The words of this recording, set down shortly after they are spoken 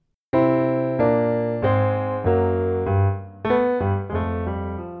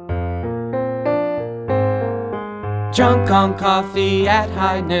Drunk on coffee at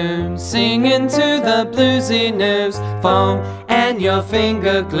high noon, singing to the bluesy news. Phone and your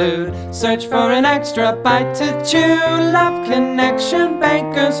finger glued, search for an extra bite to chew. Love connection,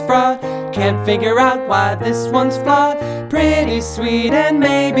 bankers fraud, can't figure out why this one's flawed. Pretty sweet and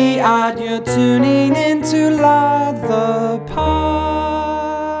maybe odd, you're tuning into Law the Pod.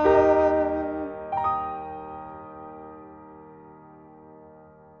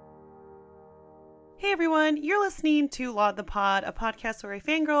 Hey everyone, you're listening to Laud the Pod, a podcast where I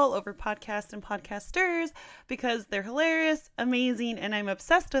fangirl over podcasts and podcasters because they're hilarious, amazing, and I'm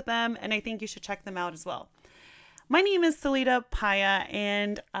obsessed with them, and I think you should check them out as well. My name is Salita Paya,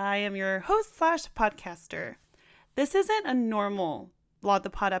 and I am your host / podcaster. This isn't a normal Laud the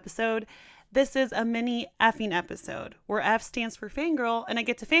Pod episode. This is a mini effing episode where F stands for fangirl, and I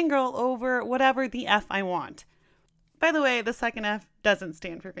get to fangirl over whatever the F I want. By the way, the second F doesn't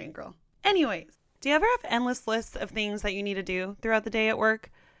stand for fangirl. Anyways. Do you ever have endless lists of things that you need to do throughout the day at work?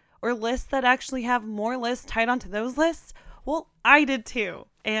 Or lists that actually have more lists tied onto those lists? Well, I did too.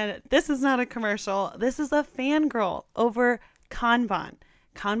 And this is not a commercial. This is a fangirl over Kanban.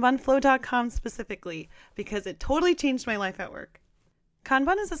 Kanbanflow.com specifically, because it totally changed my life at work.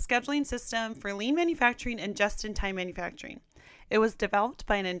 Kanban is a scheduling system for lean manufacturing and just-in-time manufacturing. It was developed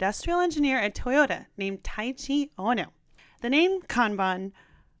by an industrial engineer at Toyota named Taichi Ono. The name Kanban,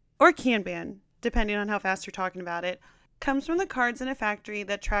 or Kanban, depending on how fast you're talking about it, comes from the cards in a factory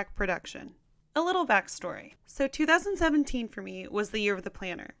that track production. A little backstory. So 2017 for me was the year of the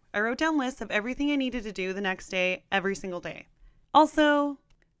planner. I wrote down lists of everything I needed to do the next day, every single day. Also,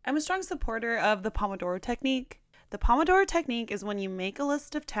 I'm a strong supporter of the Pomodoro technique. The Pomodoro technique is when you make a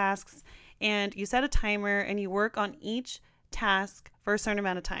list of tasks and you set a timer and you work on each task for a certain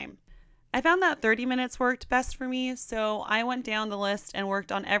amount of time. I found that 30 minutes worked best for me, so I went down the list and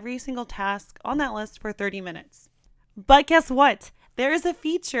worked on every single task on that list for 30 minutes. But guess what? There is a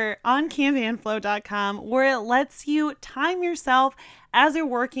feature on Kanbanflow.com where it lets you time yourself as you're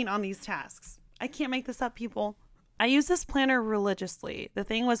working on these tasks. I can't make this up, people. I use this planner religiously. The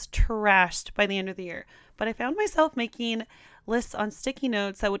thing was trashed by the end of the year, but I found myself making lists on sticky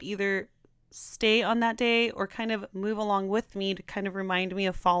notes that would either stay on that day or kind of move along with me to kind of remind me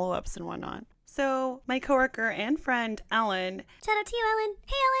of follow-ups and whatnot. So my coworker and friend Ellen, shout out to you, Ellen.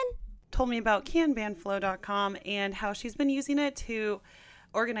 Hey, Ellen. Told me about Kanbanflow.com and how she's been using it to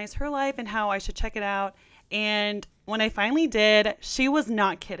organize her life and how I should check it out. And when I finally did, she was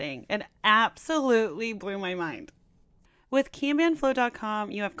not kidding. It absolutely blew my mind. With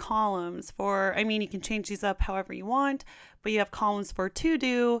Kanbanflow.com, you have columns for, you can change these up however you want, but you have columns for to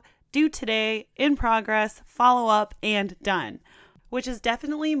do, due today, in progress, follow up, and done, which is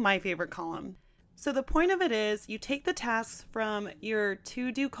definitely my favorite column. So the point of it is you take the tasks from your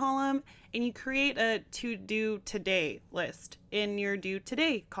to do column and you create a to do today list in your due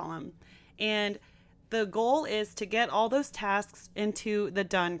today column. And the goal is to get all those tasks into the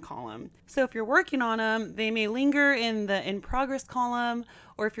done column. So if you're working on them, they may linger in the in progress column,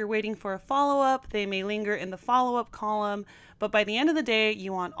 or if you're waiting for a follow-up, they may linger in the follow-up column. But by the end of the day,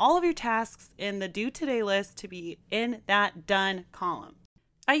 you want all of your tasks in the due today list to be in that done column.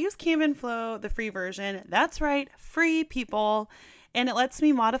 I use Kanbanflow, the free version. That's right, free, people. And it lets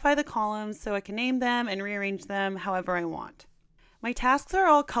me modify the columns so I can name them and rearrange them however I want. My tasks are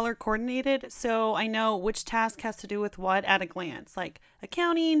all color coordinated, so I know which task has to do with what at a glance, like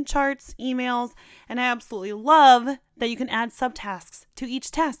accounting, charts, emails, and I absolutely love that you can add subtasks to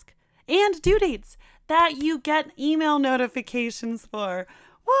each task and due dates that you get email notifications for.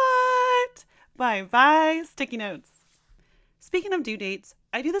 What? Bye-bye, sticky notes. Speaking of due dates,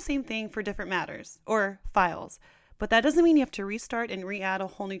 I do the same thing for different matters, or files. But that doesn't mean you have to restart and re-add a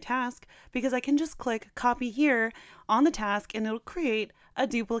whole new task, because I can just click copy here on the task and it'll create a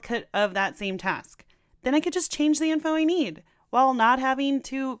duplicate of that same task. Then I could just change the info I need while not having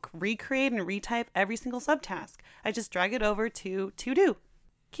to recreate and retype every single subtask. I just drag it over to do.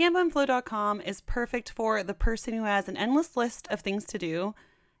 Kanbanflow.com is perfect for the person who has an endless list of things to do,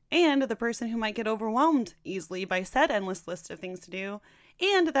 and the person who might get overwhelmed easily by said endless list of things to do,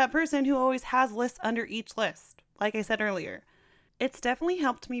 and that person who always has lists under each list. Like I said earlier, it's definitely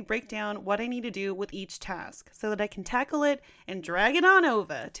helped me break down what I need to do with each task so that I can tackle it and drag it on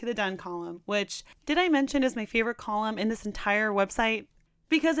over to the done column, which, did I mention, is my favorite column in this entire website?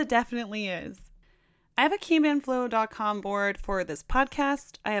 Because it definitely is. I have a Kanbanflow.com board for this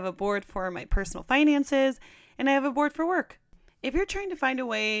podcast, I have a board for my personal finances, and I have a board for work. If you're trying to find a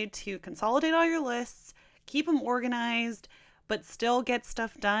way to consolidate all your lists, keep them organized, but still get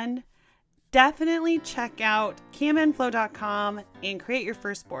stuff done, definitely check out kanbanflow.com and create your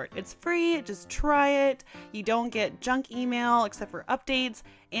first board. It's free. Just try it. You don't get junk email except for updates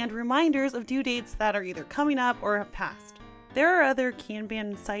and reminders of due dates that are either coming up or have passed. There are other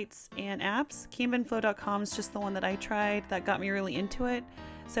Kanban sites and apps. Kanbanflow.com is just the one that I tried that got me really into it.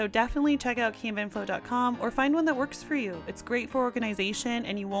 So definitely check out kanbanflow.com or find one that works for you. It's great for organization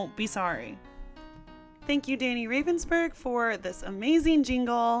and you won't be sorry. Thank you, Danny Ravensburg, for this amazing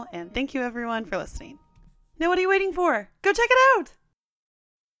jingle, and thank you everyone for listening. Now what are you waiting for? Go check it out!